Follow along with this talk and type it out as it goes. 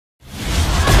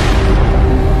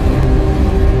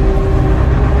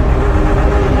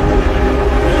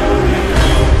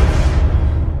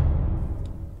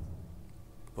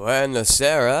And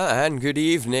Sarah, and good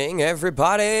evening,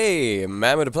 everybody!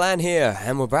 MannwidaPlann here,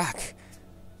 and we're back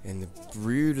in the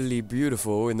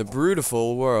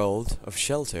brutal world of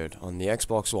Sheltered on the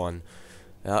Xbox One.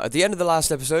 Now, at the end of the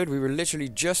last episode, we were literally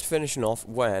just finishing off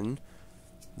when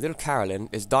little Carolyn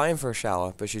is dying for a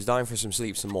shower, but she's dying for some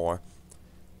sleep some more.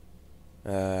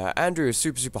 Andrew is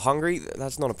super hungry.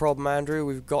 That's not a problem, Andrew.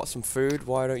 We've got some food.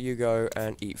 Why don't you go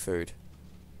and eat food?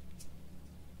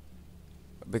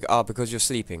 Because you're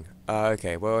sleeping.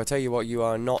 Okay, well, I'll tell you what, you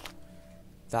are not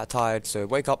that tired, so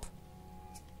wake up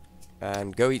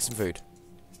and go eat some food.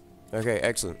 Okay,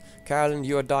 excellent. Carolyn,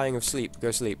 you are dying of sleep.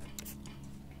 Go sleep.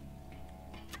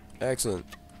 Excellent.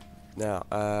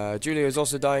 Now, Julia is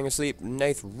also dying of sleep.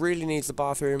 Nath really needs the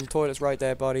bathroom. Toilet's right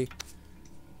there, buddy.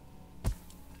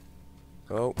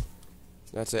 Oh.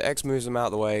 That's it. X moves them out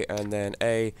of the way, and then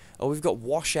A. Oh, we've got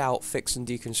wash out, fix, and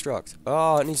deconstruct.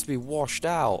 Oh, it needs to be washed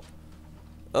out.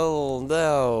 Oh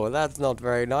no, that's not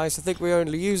very nice. I think we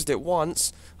only used it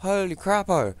once. Holy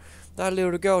crappo. That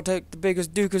little girl take the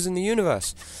biggest dookas in the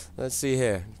universe. Let's see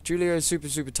here. Julia is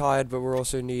super tired, but we're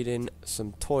also needing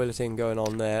some toileting going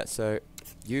on there. So,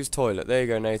 use toilet. There you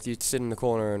go, Nath. You sit in the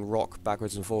corner and rock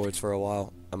backwards and forwards for a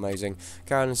while. Amazing.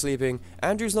 Carolyn's sleeping.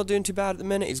 Andrew's not doing too bad at the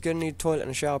minute. He's going to need a toilet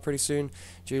and a shower pretty soon.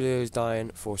 Julia is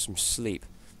dying for some sleep.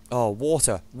 Oh,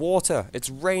 water. Water. It's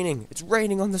raining. It's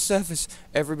raining on the surface.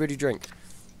 Everybody drink.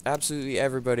 Absolutely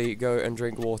everybody go and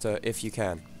drink water if you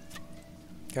can.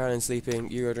 Carolyn's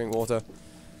sleeping, you go drink water.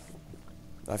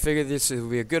 I figured this would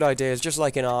be a good idea. It's just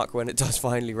like in Ark when it does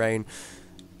finally rain.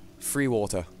 Free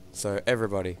water. So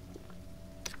everybody,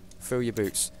 fill your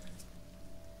boots.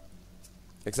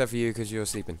 Except for you because you're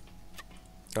sleeping.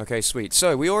 Okay, sweet.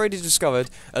 So, we already discovered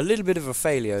a little bit of a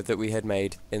failure that we had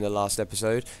made in the last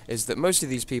episode, is that most of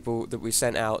these people that we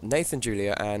sent out, Nathan and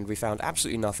Julia, and we found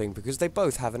absolutely nothing because they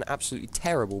both have an absolutely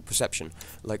terrible perception.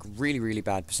 Like, really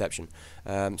bad perception.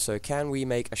 So, can we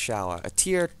make a shower? A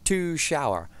tier 2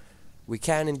 shower. We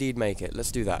can indeed make it.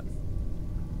 Let's do that.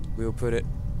 We'll put it...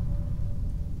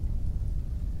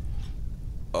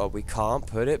 Oh, we can't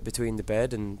put it between the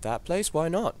bed and that place? Why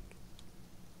not?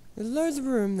 There's loads of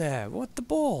room there. What the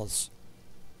balls?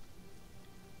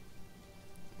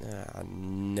 Ah,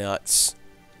 nuts.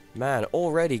 Man,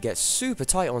 already gets super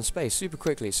tight on space super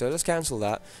quickly. So let's cancel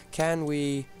that. Can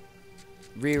we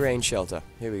rearrange shelter?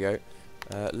 Here we go.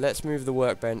 Let's move the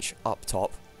workbench up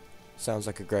top. Sounds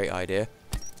like a great idea.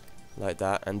 Like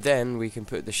that. And then we can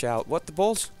put the shower... What the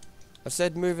balls? I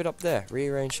said move it up there.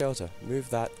 Rearrange shelter. Move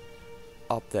that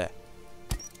up there.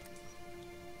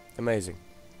 Amazing.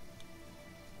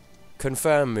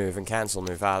 Confirm move and cancel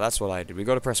move. Ah, that's what I did. We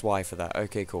got to press Y for that.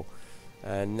 Okay, cool.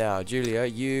 And now, Julia,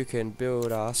 you can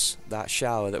build us that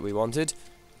shower that we wanted.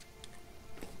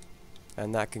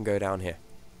 And that can go down here.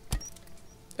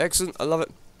 Excellent. I love it.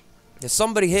 There's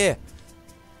somebody here.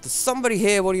 There's somebody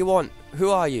here. What do you want? Who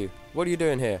are you? What are you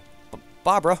doing here?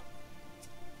 Barbara?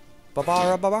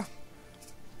 Barbara?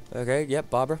 Okay, yep,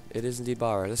 Barbara. It is indeed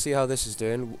Barbara. Let's see how this is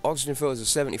doing. Oxygen filters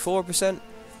are 74%.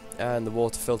 And the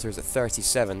water filter is at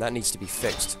 37. That needs to be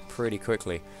fixed pretty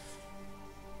quickly.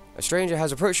 A stranger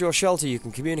has approached your shelter. You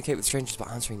can communicate with strangers by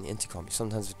answering the intercom. You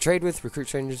sometimes trade with, recruit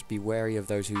strangers. Be wary of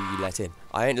those who you let in.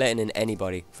 I ain't letting in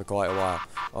anybody for quite a while.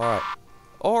 Alright.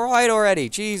 Alright already.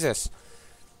 Jesus.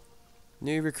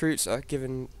 New recruits are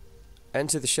given...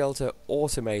 Enter the shelter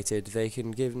automated. They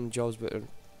can give them jobs, but an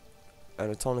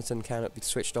automaton cannot be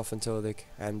switched off until they...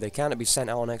 And they cannot be sent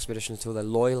out on expeditions until their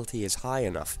loyalty is high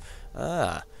enough.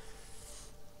 Ah.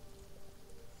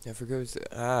 If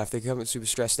they become super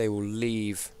stressed, they will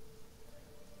leave.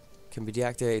 Can be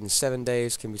deactivated in 7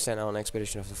 days. Can be sent out on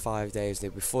expedition after 5 days. They'll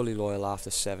be fully loyal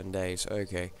after 7 days.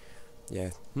 Okay.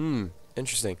 Yeah.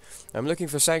 Interesting. I'm looking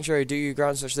for sanctuary. Do you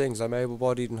grant such things? I'm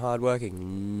able-bodied and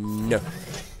hard-working. No.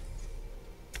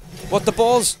 What the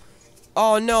balls?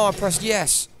 Oh no! I pressed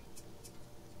yes.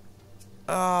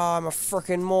 Ah, I'm a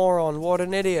frickin' moron. What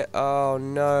an idiot. Oh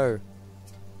no.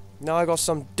 Now I got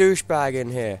some douchebag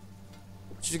in here.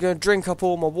 She's gonna drink up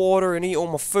all my water and eat all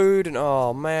my food and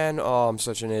oh man, oh I'm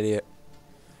such an idiot.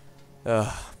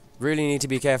 Really need to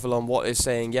be careful on what is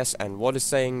saying yes and what is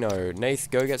saying no.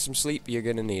 Nath, go get some sleep, you're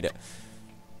gonna need it.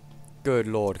 Good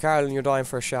lord. Carolyn, you're dying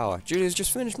for a shower. Julia's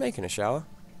just finished making a shower.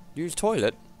 Use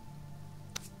toilet.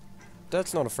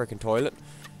 That's not a freaking toilet.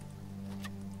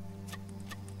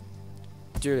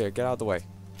 Julia, get out of the way.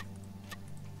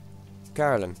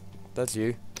 Carolyn, that's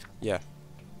you. Yeah.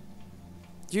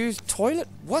 Use toilet?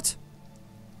 What?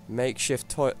 Makeshift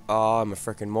toilet. Oh, I'm a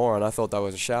freaking moron. I thought that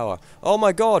was a shower. Oh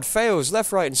my god, fails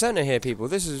left, right, and center here, people.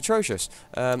 This is atrocious.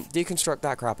 Deconstruct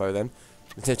that crapo then.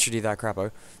 Literally that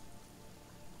crapo.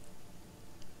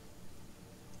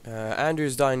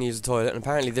 Andrew's dying to use the toilet, and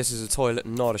apparently this is a toilet,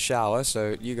 not a shower,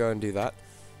 so you go and do that.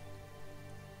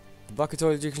 The bucket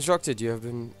toilet deconstructed. You have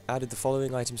been added the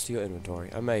following items to your inventory.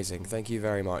 Amazing. Thank you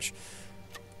very much.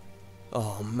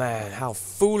 Oh man, how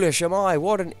foolish am I?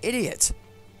 What an idiot!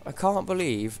 I can't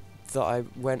believe that I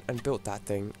went and built that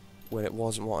thing when it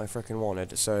wasn't what I frickin'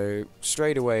 wanted. So,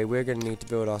 straight away, we're going to need to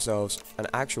build ourselves an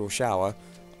actual shower.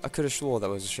 I could have swore that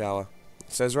was a shower.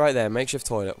 It says right there, makeshift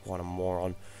toilet. What a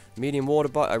moron. Medium water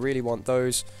butt, I really want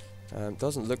those.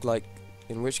 Doesn't look like,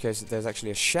 in which case, if there's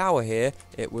actually a shower here.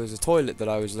 It was a toilet that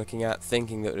I was looking at,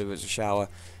 thinking that it was a shower.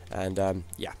 And,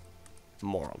 yeah,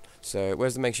 moron. So,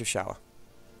 where's the makeshift shower?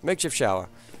 Makeshift shower.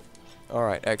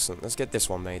 Alright, excellent. Let's get this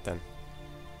one made then.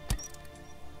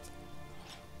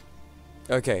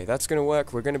 Okay, that's going to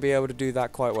work. We're going to be able to do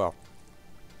that quite well.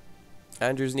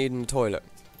 Andrew's needing a toilet.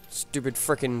 Stupid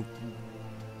frickin'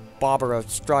 Barbara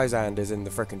Streisand is in the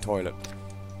frickin' toilet.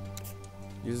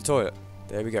 Use the toilet.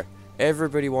 There we go.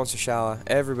 Everybody wants a shower.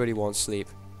 Everybody wants sleep.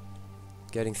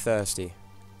 Getting thirsty.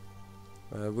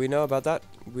 We know about that.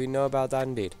 We know about that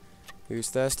indeed. Who's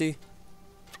thirsty?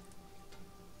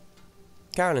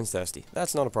 Carolyn's thirsty.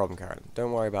 That's not a problem, Carolyn.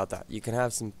 Don't worry about that. You can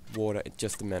have some water in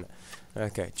just a minute.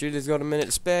 Okay, Julia's got a minute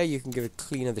to spare. You can give it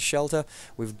cleaner the shelter.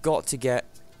 We've got to get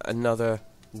another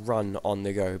run on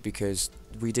the go because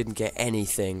we didn't get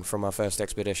anything from our first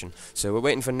expedition. So we're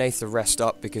waiting for Nath to rest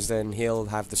up because then he'll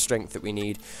have the strength that we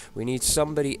need. We need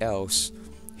somebody else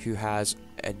who has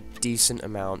a decent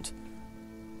amount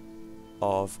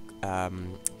of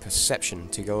perception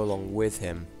to go along with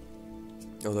him.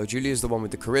 Although Julia's the one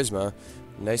with the charisma,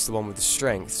 Nate's the one with the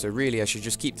strength, so really I should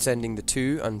just keep sending the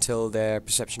two until their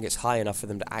perception gets high enough for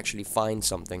them to actually find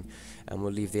something, and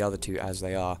we'll leave the other two as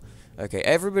they are. Okay,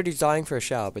 everybody's dying for a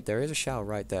shower, but there is a shower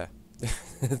right there.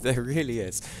 There really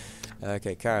is.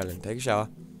 Okay, Carolyn, take a shower.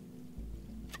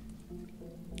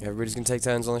 Everybody's gonna take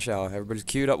turns on the shower. Everybody's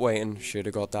queued up waiting. Should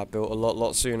have got that built a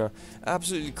lot sooner.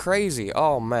 Absolutely crazy.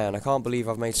 Oh man, I can't believe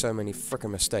I've made so many frickin'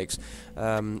 mistakes.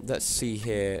 Let's see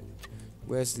here.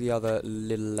 Where's the other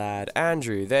little lad?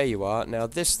 Andrew, there you are. Now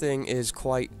this thing is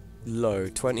quite low,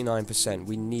 29%.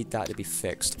 We need that to be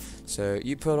fixed. So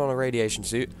you put on a radiation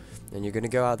suit, and you're going to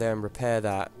go out there and repair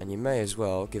that, and you may as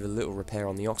well give a little repair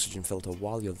on the oxygen filter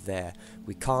while you're there.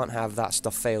 We can't have that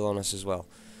stuff fail on us as well.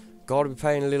 Gotta be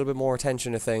paying a little bit more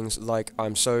attention to things, like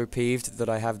I'm so peeved that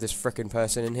I have this frickin'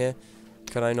 person in here.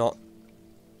 Can I not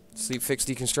sleep fix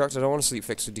deconstruct? I don't want to sleep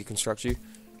fix or deconstruct you.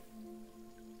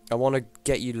 I want to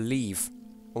get you to leave.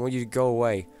 I want you to go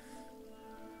away.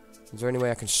 Is there any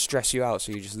way I can stress you out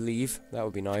so you just leave? That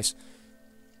would be nice.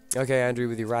 Okay, Andrew,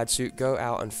 with your rad suit, go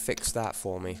out and fix that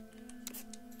for me.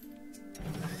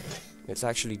 It's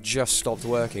actually just stopped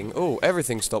working. Oh,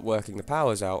 everything stopped working. The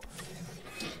power's out.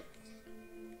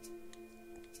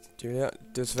 Do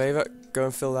us a favour. Go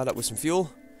and fill that up with some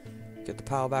fuel. Get the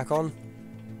power back on.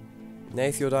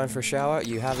 Nath, you're dying for a shower.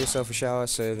 You have yourself a shower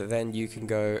so that then you can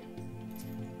go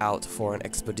out for an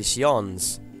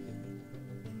expeditions.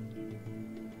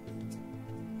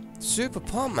 Super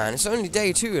pumped, man. It's only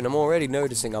day 2 and I'm already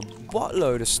noticing a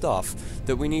buttload of stuff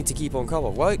that we need to keep on cover.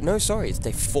 Well, no, sorry, it's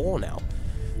day 4 now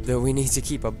that we need to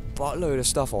keep a buttload of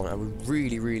stuff on, and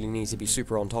we really need to be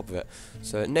super on top of it.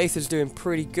 So Nathan's doing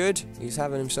pretty good. He's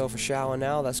having himself a shower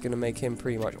now. That's going to make him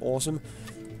pretty much awesome.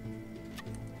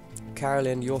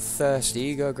 Carolyn, you're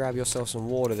thirsty. Go grab yourself some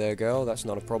water there, girl. That's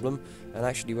not a problem. And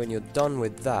actually, when you're done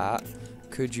with that,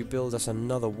 could you build us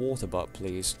another water butt,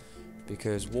 please?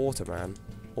 Because water, man,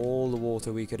 all the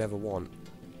water we could ever want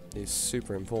is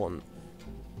super important.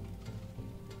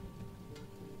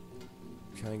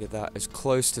 Try and get that as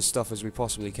close to stuff as we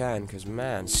possibly can, because,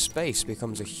 man, space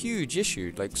becomes a huge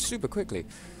issue, like, super quickly.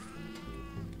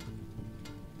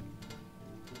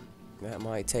 That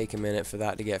might take a minute for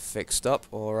that to get fixed up.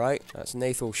 Alright, that's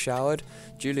Nath all showered.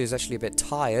 Julia's actually a bit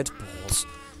tired. Balls.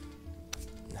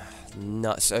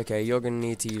 Nuts. Okay, you're going to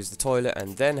need to use the toilet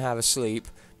and then have a sleep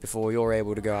before you're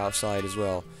able to go outside as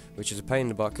well. Which is a pain in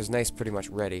the butt because Nath's pretty much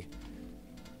ready.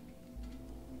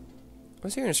 I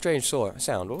was hearing a strange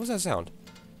sound. What was that sound?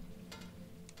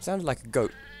 It sounded like a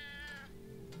goat.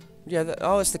 Yeah,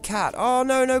 oh, it's the cat. Oh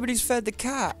no, nobody's fed the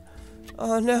cat.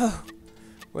 Oh no.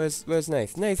 Where's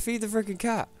Nath? Nath, feed the freaking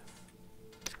cat.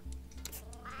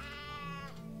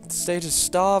 The state is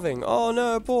starving. Oh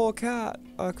no, poor cat.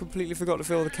 I completely forgot to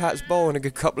fill the cat's bowl in a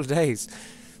good couple of days.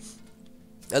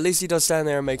 At least he does stand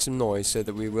there and make some noise so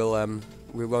that we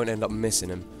won't end up missing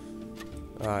him.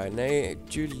 Alright, Nate,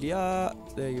 Julia,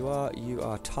 there you are. You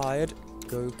are tired.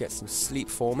 Go get some sleep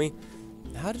for me.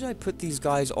 How did I put these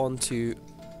guys onto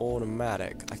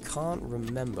automatic? I can't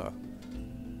remember.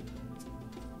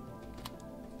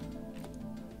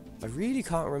 I really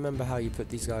can't remember how you put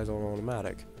these guys on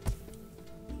automatic.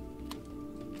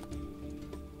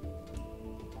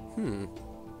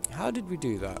 How did we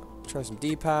do that? Try some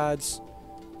D-pads.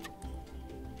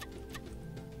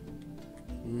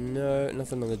 No,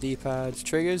 nothing on the D-pads.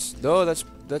 Triggers? No,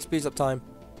 that speeds up time.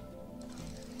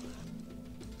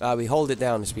 We hold it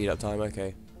down to speed up time,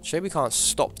 okay. Shame we can't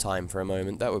stop time for a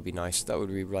moment. That would be nice. That would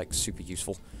be, like, super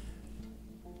useful.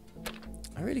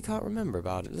 I really can't remember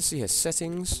about it. Let's see here.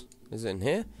 Settings. Is it in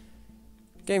here?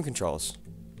 Game controls.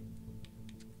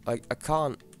 I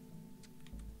can't...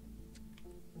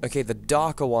 Okay, the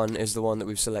darker one is the one that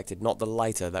we've selected, not the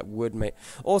lighter. That would make...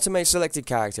 Automate selected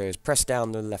characters. Press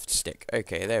down the left stick.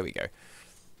 Okay, there we go.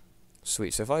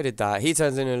 Sweet, so if I did that, he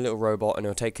turns into a little robot and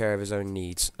he'll take care of his own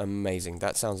needs. Amazing.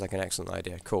 That sounds like an excellent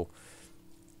idea. Cool.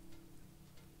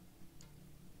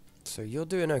 So you're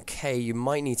doing okay. You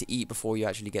might need to eat before you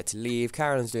actually get to leave.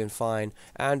 Carolyn's doing fine.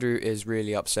 Andrew is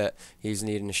really upset. He's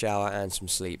needing a shower and some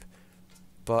sleep.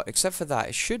 But except for that,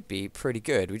 it should be pretty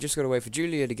good. We just got to wait for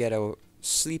Julia to get her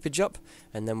sleepage up,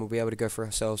 and then we'll be able to go for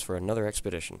ourselves for another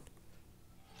expedition.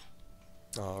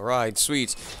 Alright,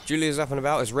 sweet. Julia's up and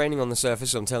about. It's raining on the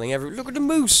surface, so I'm telling everyone, look at the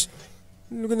moose!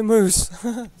 Look at the moose!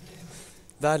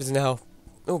 That is now,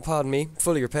 oh pardon me,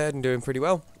 fully repaired and doing pretty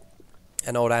well.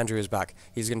 And old Andrew is back.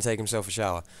 He's going to take himself a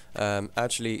shower.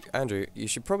 Actually, Andrew, you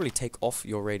should probably take off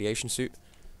your radiation suit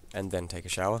and then take a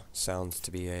shower. Sounds to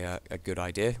be a good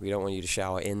idea. We don't want you to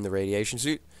shower in the radiation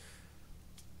suit.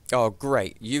 Oh,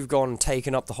 great. You've gone and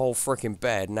taken up the whole frickin'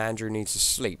 bed, and Andrew needs to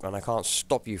sleep, and I can't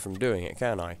stop you from doing it,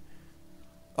 can I?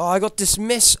 Oh, I got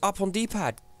dismiss up on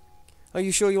D-pad. Are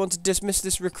you sure you want to dismiss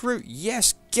this recruit?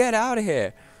 Yes, get out of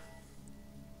here.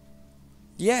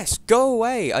 Yes, go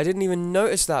away. I didn't even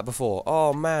notice that before.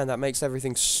 Oh, man, that makes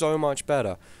everything so much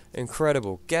better.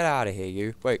 Incredible. Get out of here,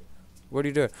 you. Wait, what are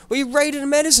you doing? What are you raiding a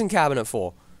medicine cabinet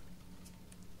for?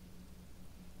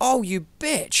 Oh, you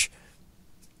bitch.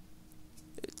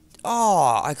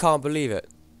 Oh, I can't believe it.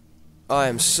 I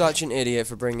am such an idiot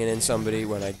for bringing in somebody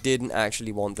when I didn't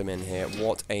actually want them in here.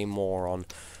 What a moron.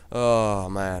 Oh,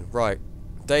 man. Right.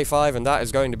 Day 5, and that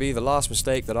is going to be the last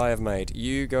mistake that I have made.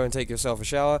 You go and take yourself a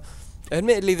shower.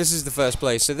 Admittedly, this is the first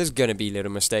place, so there's going to be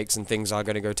little mistakes and things are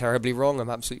going to go terribly wrong. I'm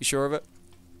absolutely sure of it.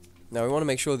 Now, we want to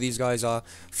make sure these guys are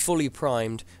fully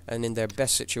primed and in their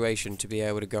best situation to be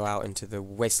able to go out into the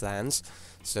wastelands.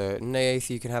 So, Nath,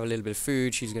 you can have a little bit of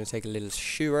food. She's going to take a little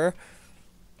shower.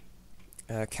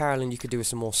 Carolyn, you could do with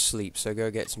some more sleep, so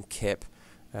go get some kip.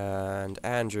 And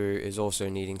Andrew is also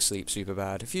needing sleep super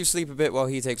bad. If you sleep a bit while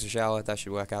he takes a shower, that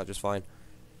should work out just fine.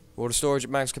 Water storage at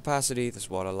max capacity, that's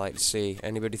what I like to see.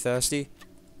 Anybody thirsty?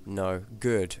 No.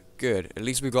 Good, good. At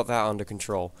least we've got that under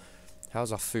control.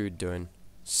 How's our food doing?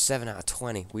 7 out of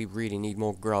 20. We really need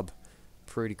more grub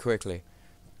pretty quickly.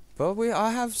 But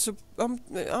I have some,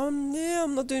 yeah,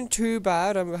 I'm not doing too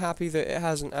bad. I'm happy that it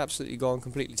hasn't absolutely gone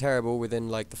completely terrible within,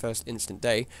 like, the first instant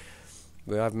day.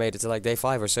 I've made it to, like, day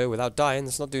 5 or so without dying.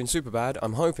 That's not doing super bad.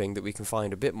 I'm hoping that we can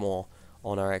find a bit more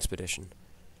on our expedition.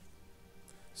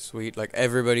 Sweet, like,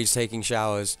 everybody's taking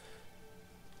showers.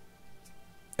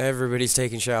 Everybody's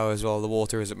taking showers while the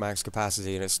water is at max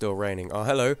capacity and it's still raining. Oh,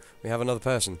 hello. We have another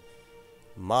person.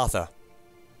 Martha.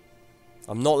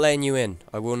 I'm not letting you in.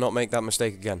 I will not make that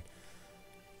mistake again.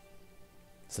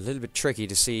 It's a little bit tricky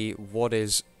to see what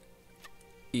is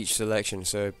each selection,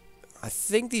 so I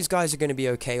think these guys are going to be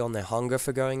okay on their hunger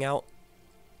for going out.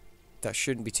 That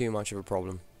shouldn't be too much of a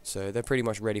problem. So they're pretty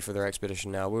much ready for their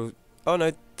expedition now. Oh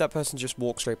no, that person just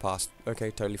walked straight past.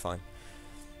 Okay, totally fine.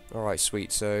 Alright,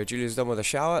 sweet. So Julia's done with a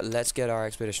shower. Let's get our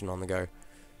expedition on the go.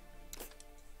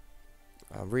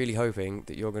 I'm really hoping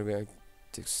that you're going to be...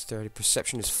 Dexterity.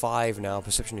 Perception is 5 now.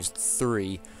 Perception is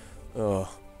 3. Ugh.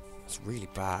 That's really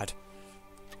bad.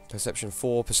 Perception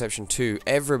 4. Perception 2.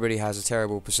 Everybody has a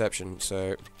terrible perception.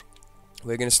 So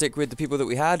we're going to stick with the people that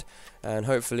we had. And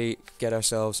hopefully get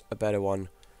ourselves a better one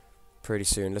pretty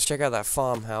soon. Let's check out that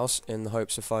farmhouse in the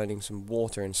hopes of finding some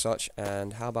water and such.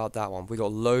 And how about that one? We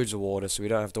got loads of water, so we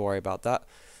don't have to worry about that.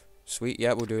 Sweet.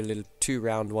 Yeah, we'll do a little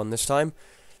 2-round one this time.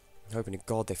 Hoping to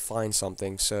God they find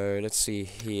something. So let's see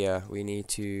here. We need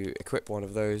to equip one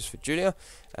of those for Julia.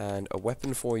 And a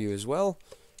weapon for you as well.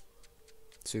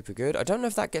 Super good. I don't know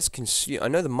if that gets consumed. I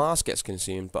know the mask gets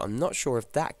consumed, but I'm not sure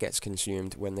if that gets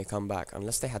consumed when they come back.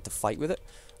 Unless they had to fight with it.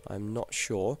 I'm not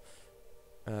sure.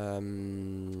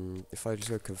 If I just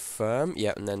go confirm.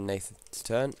 Yeah, and then Nathan's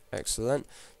turn. Excellent.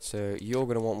 So you're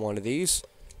going to want one of these.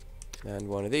 And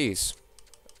one of these.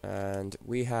 And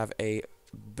we have a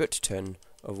butt-ton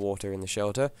of water in the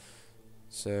shelter,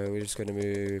 so we're just going to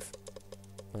move,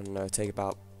 I don't know, take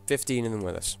about 15 of them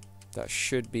with us. That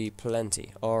should be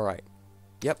plenty. Alright,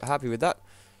 Yep, happy with that.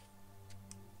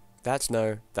 That's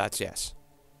no, that's yes.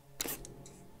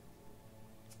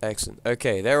 Excellent.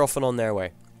 Okay, they're off and on their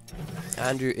way.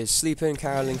 Andrew is sleeping.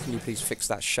 Carolyn, can you please fix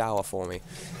that shower for me?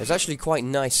 It's actually quite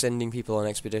nice sending people on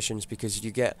expeditions because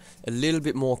you get a little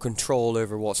bit more control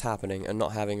over what's happening and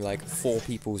not having like 4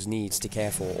 people's needs to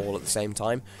care for all at the same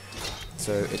time.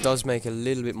 So it does make a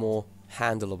little bit more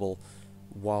handleable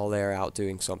while they're out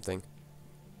doing something.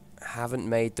 Haven't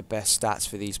made the best stats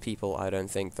for these people, I don't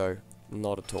think, though.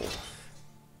 Not at all.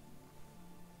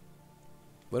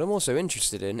 What I'm also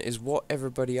interested in is what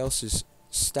everybody else's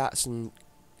stats and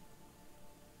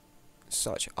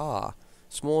such are.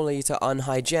 Small-e to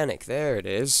unhygienic, there it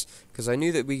is. Because I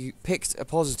knew that we picked a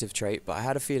positive trait, but I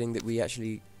had a feeling that we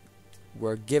actually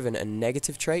were given a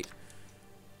negative trait.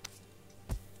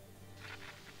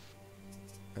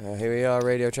 Here we are,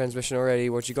 radio transmission already.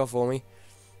 What you got for me?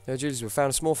 Julius, we found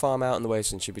a small farm out in the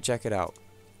wasteland. Should we check it out?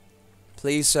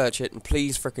 Please search it and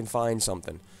please frickin' find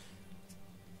something.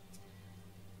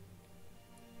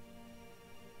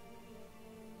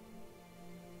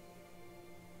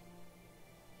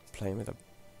 Playing with a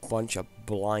bunch of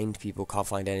blind people, can't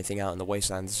find anything out in the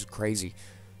wasteland. This is crazy.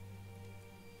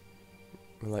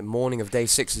 Like, morning of day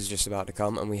 6 is just about to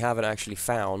come and we haven't actually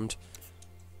found.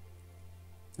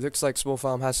 Looks like small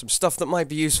farm has some stuff that might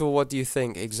be useful. What do you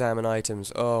think? Examine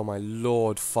items. Oh my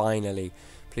lord, finally.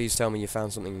 Please tell me you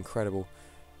found something incredible.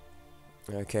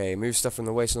 Okay, move stuff from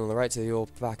the wasteland on the right to the ore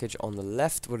package on the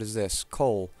left. What is this?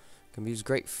 Coal. Can be used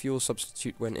great fuel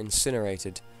substitute when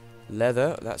incinerated.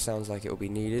 Leather, that sounds like it will be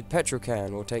needed. Petrol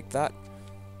can, we'll take that.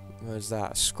 Where's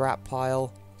that? Scrap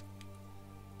pile.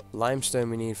 Limestone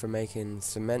we need for making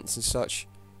cements and such.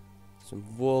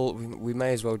 Some wool. We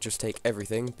may as well just take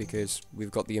everything because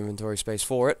we've got the inventory space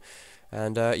for it.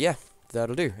 And yeah,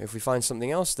 that'll do. If we find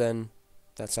something else, then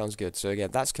that sounds good. So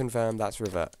again, that's confirmed, that's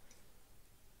revert.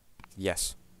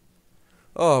 Yes.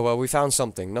 Oh, well, we found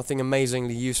something. Nothing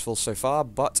amazingly useful so far,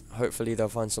 but hopefully they'll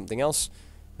find something else.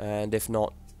 And if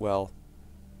not, well,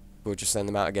 we'll just send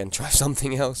them out again, try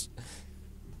something else.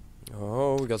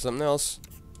 Oh, we got something else.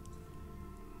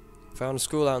 Found a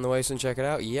school out in the wasteland, check it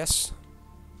out. Yes.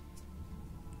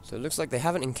 So it looks like they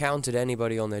haven't encountered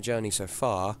anybody on their journey so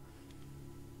far.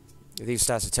 These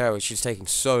stats are terrible. She's taking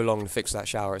so long to fix that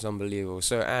shower, it's unbelievable.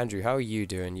 So, Andrew, how are you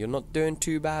doing? You're not doing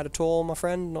too bad at all, my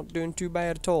friend? Not doing too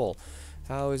bad at all.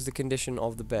 How is the condition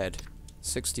of the bed?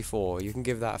 64. You can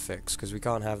give that a fix, because we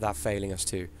can't have that failing us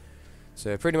too.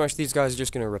 So pretty much these guys are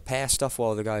just going to repair stuff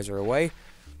while the guys are away.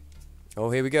 Oh,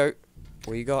 here we go.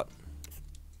 What you got?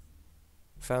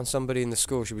 Found somebody in the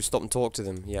school. Should we stop and talk to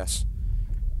them? Yes.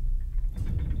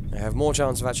 I have more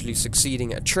chance of actually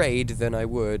succeeding at trade than I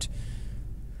would.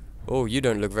 Oh, you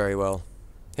don't look very well.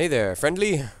 Hey there,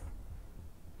 friendly.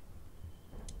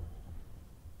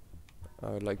 I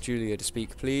would like Julia to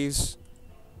speak, please.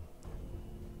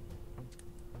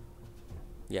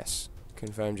 Yes.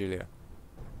 Confirm, Julia.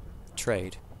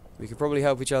 Trade. We could probably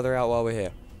help each other out while we're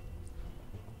here.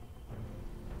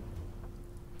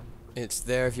 It's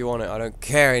there if you want it. I don't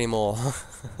care anymore.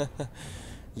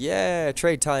 Yeah,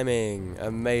 trade timing.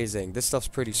 Amazing. This stuff's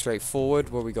pretty straightforward.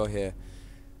 What we got here?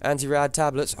 Anti-rad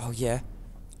tablets. Oh, yeah.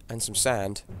 And some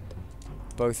sand.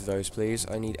 Both of those, please.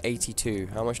 I need 82.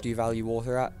 How much do you value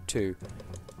water at? 2.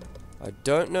 I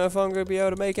don't know if I'm going to be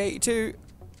able to make 82.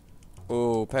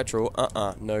 Oh, petrol.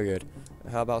 No good.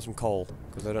 How about some coal?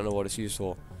 Because I don't know what it's used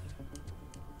for.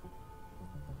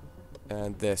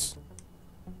 And this.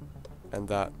 And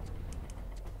that.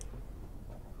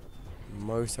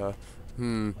 Motor.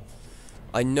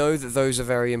 I know that those are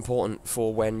very important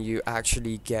for when you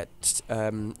actually get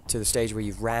to the stage where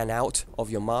you've ran out of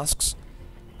your masks.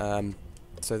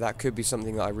 So that could be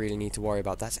something that I really need to worry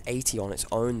about. That's 80 on its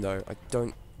own, though. I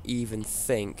don't even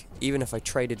think, even if I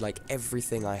traded like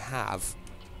everything I have,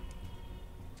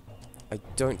 I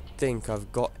don't think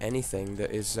I've got anything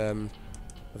that is a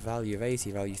value of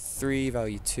 80. Value 3,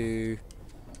 value 2,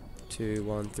 2,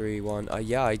 1, 3, 1.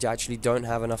 Yeah, I actually don't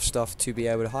have enough stuff to be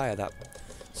able to hire that.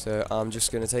 So I'm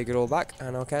just going to take it all back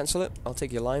and I'll cancel it. I'll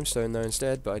take your limestone though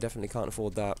instead, but I definitely can't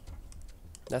afford that.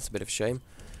 That's a bit of a shame.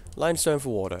 Limestone for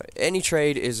water. Any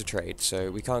trade is a trade, so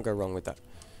we can't go wrong with that.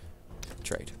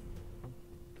 Trade.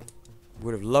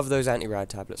 Would have loved those anti-rad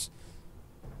tablets.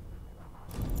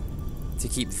 To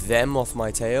keep them off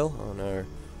my tail? Oh no.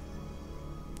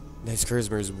 Next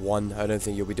charisma is 1. I don't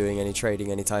think you'll be doing any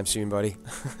trading anytime soon, buddy.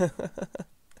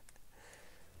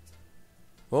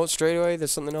 Well, straight away,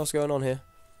 there's something else going on here.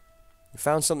 We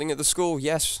found something at the school,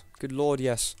 yes. Good lord,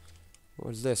 yes.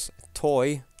 What is this? A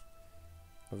toy?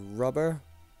 A rubber?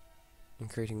 and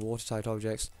creating watertight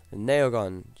objects. A nail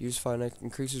gun. Use fire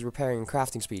increases repairing and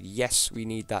crafting speed. Yes, we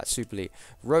need that superly.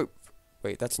 Rope.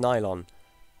 Wait, that's nylon.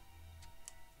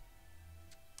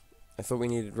 I thought we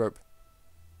needed rope.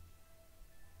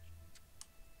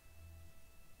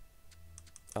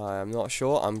 I'm not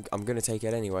sure. I'm gonna take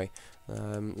it anyway.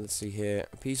 Let's see here.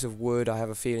 A piece of wood. I have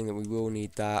a feeling that we will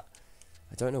need that.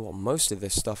 I don't know what most of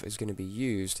this stuff is going to be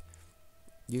used.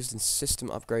 Used in system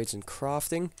upgrades and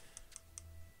crafting.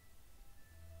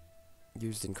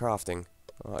 Used in crafting.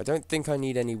 I don't think I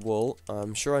need any wool.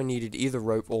 I'm sure I needed either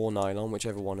rope or nylon,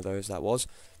 whichever one of those that was.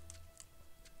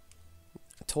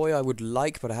 A toy I would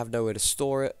like, but I have nowhere to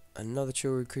store it. Another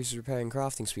tool increases repair and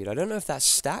crafting speed. I don't know if that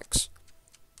stacks.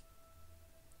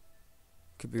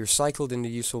 Could be recycled into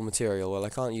useful material. Well, I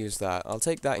can't use that. I'll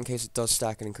take that in case it does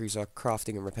stack and increase our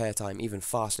crafting and repair time even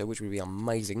faster, which would be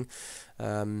amazing.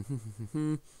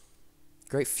 Great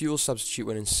fuel substitute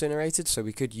when incinerated, so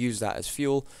we could use that as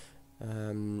fuel.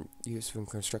 Used when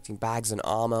constructing bags and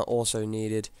armor, also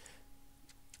needed.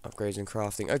 Upgrades and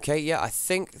crafting. Okay, yeah, I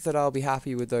think that I'll be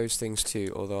happy with those things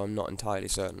too, although I'm not entirely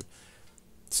certain.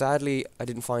 Sadly, I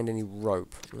didn't find any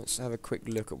rope. Let's have a quick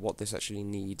look at what this actually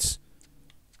needs.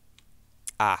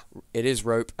 Ah, it is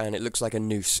rope, and it looks like a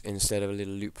noose instead of a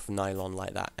little loop of nylon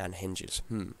like that, and hinges.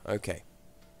 Okay.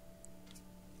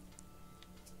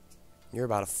 You're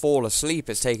about to fall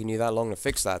asleep. It's taking you that long to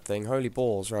fix that thing. Holy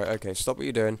balls. Right, okay, stop what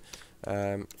you're doing.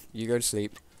 You go to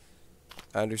sleep.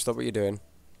 Andrew, stop what you're doing.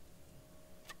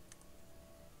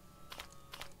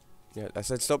 Yeah, I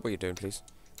said stop what you're doing, please.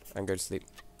 And go to sleep.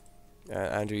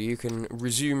 Andrew, you can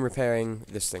resume repairing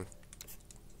this thing.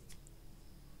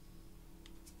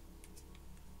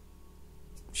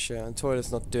 Sure, the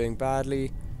toilet's not doing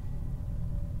badly.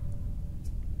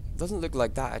 Doesn't look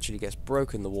like that actually gets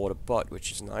broken, the water butt,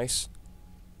 which is nice.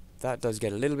 That does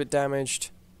get a little bit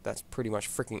damaged. That's pretty much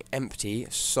freaking empty.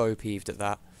 So peeved at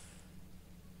that.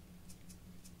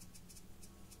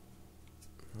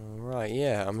 Alright,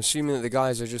 yeah, I'm assuming that the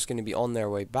guys are just going to be on their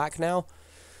way back now.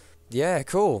 Yeah,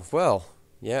 cool. Well,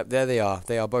 yep, there they are.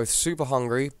 They are both super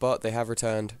hungry, but they have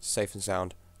returned safe and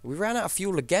sound. We ran out of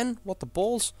fuel again? What the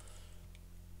balls?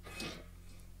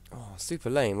 Oh, super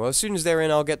lame. Well, as soon as they're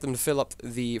in, I'll get them to fill up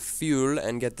the fuel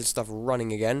and get this stuff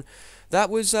running again. That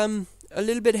was, a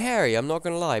little bit hairy, I'm not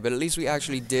going to lie, but at least we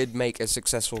actually did make a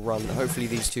successful run. Hopefully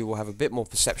these two will have a bit more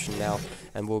perception now,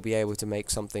 and we'll be able to make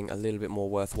something a little bit more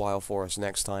worthwhile for us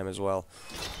next time as well.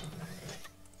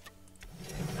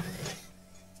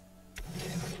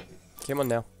 Come on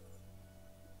now.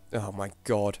 Oh my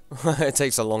god. It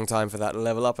takes a long time for that to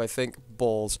level up, I think.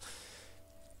 Balls.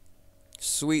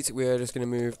 Sweet, we are just going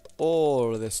to move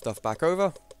all of this stuff back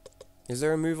over. Is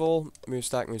there a move all? Move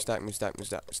stack, move stack, move stack, move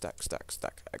stack, stack, stack,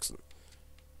 stack. Excellent.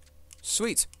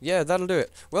 Sweet. Yeah, that'll do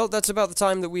it. Well, that's about the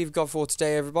time that we've got for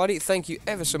today, everybody. Thank you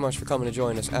ever so much for coming to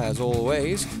join us, as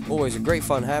always. Always a great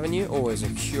fun having you. Always a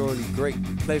purely great,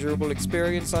 pleasurable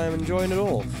experience. I am enjoying it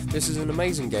all. This is an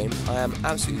amazing game. I am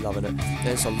absolutely loving it.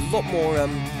 There's a lot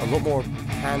more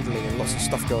handling and lots of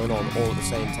stuff going on all at the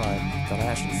same time than I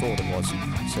actually thought it was.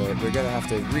 So we're going to have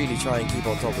to really try and keep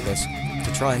on top of this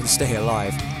to try and stay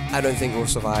alive. I don't think we'll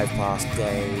survive past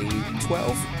day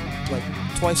 12. Like,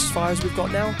 twice as far as we've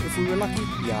got now, if we were lucky.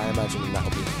 Yeah, I imagine that'll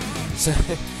be. So,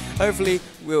 hopefully,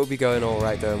 we'll be going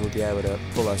alright though, and we'll be able to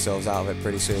pull ourselves out of it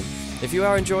pretty soon. If you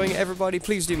are enjoying it, everybody,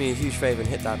 please do me a huge favour and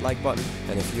hit that like button.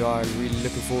 And if you are really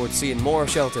looking forward to seeing more of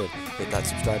Sheltered, hit that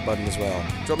subscribe button as well.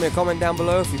 Drop me a comment down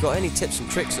below if you've got any tips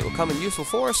and tricks that will come in useful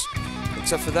for us.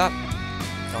 Except for that,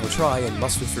 I'll try and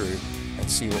muster through and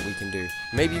see what we can do.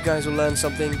 Maybe you guys will learn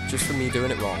something just from me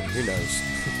doing it wrong. Who knows?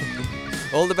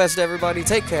 All the best, everybody.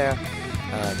 Take care.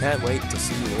 I can't wait to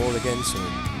see you all again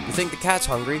soon. You think the cat's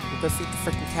hungry? We'll go feed the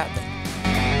freaking cat then.